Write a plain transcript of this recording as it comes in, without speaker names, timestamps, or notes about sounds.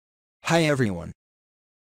Hi everyone.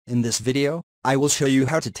 In this video, I will show you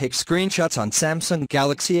how to take screenshots on Samsung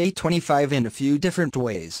Galaxy A25 in a few different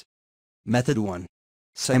ways. Method 1.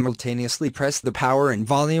 Simultaneously press the power and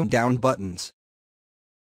volume down buttons.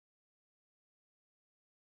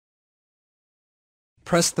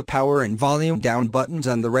 Press the power and volume down buttons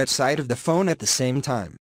on the right side of the phone at the same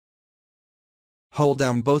time. Hold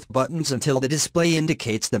down both buttons until the display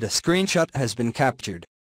indicates that a screenshot has been captured.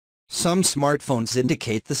 Some smartphones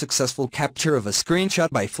indicate the successful capture of a screenshot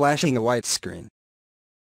by flashing a white screen.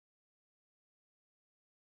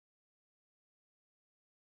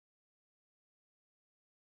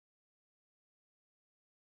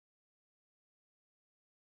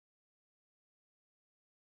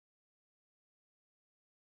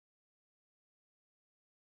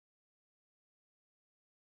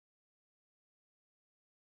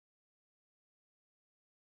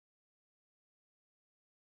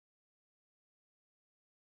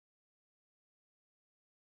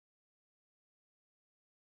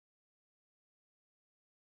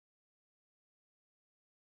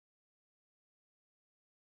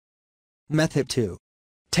 Method 2.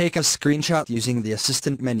 Take a screenshot using the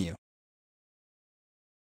assistant menu.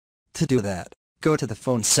 To do that, go to the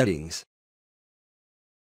phone settings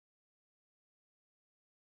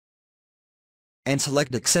and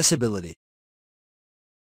select Accessibility.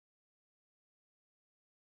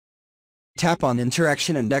 Tap on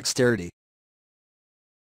Interaction and Dexterity.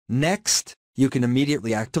 Next, you can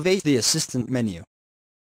immediately activate the assistant menu.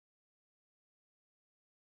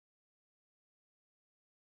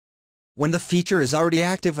 When the feature is already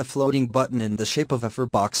active, a floating button in the shape of a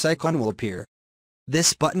box icon will appear.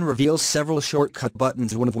 This button reveals several shortcut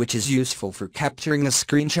buttons, one of which is useful for capturing a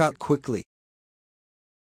screenshot quickly.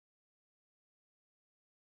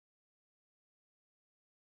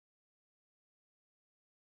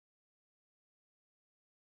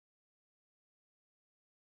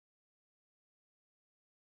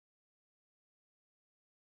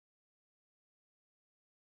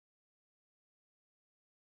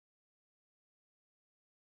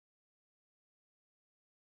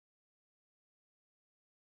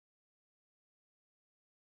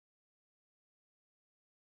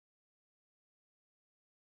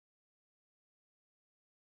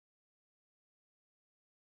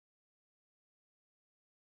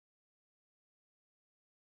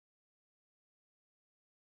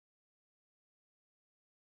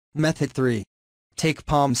 Method 3. Take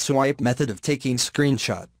palm swipe method of taking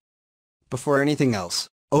screenshot. Before anything else,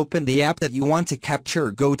 open the app that you want to capture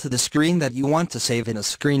or go to the screen that you want to save in a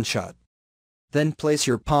screenshot. Then place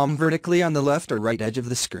your palm vertically on the left or right edge of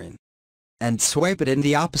the screen and swipe it in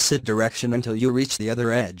the opposite direction until you reach the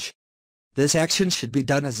other edge. This action should be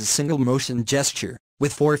done as a single motion gesture,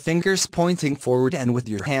 with 4 fingers pointing forward and with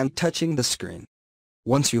your hand touching the screen.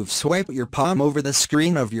 Once you've swiped your palm over the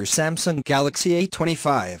screen of your Samsung Galaxy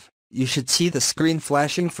A25, you should see the screen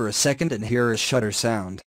flashing for a second and hear a shutter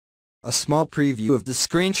sound. A small preview of the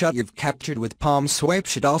screenshot you've captured with palm swipe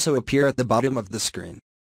should also appear at the bottom of the screen.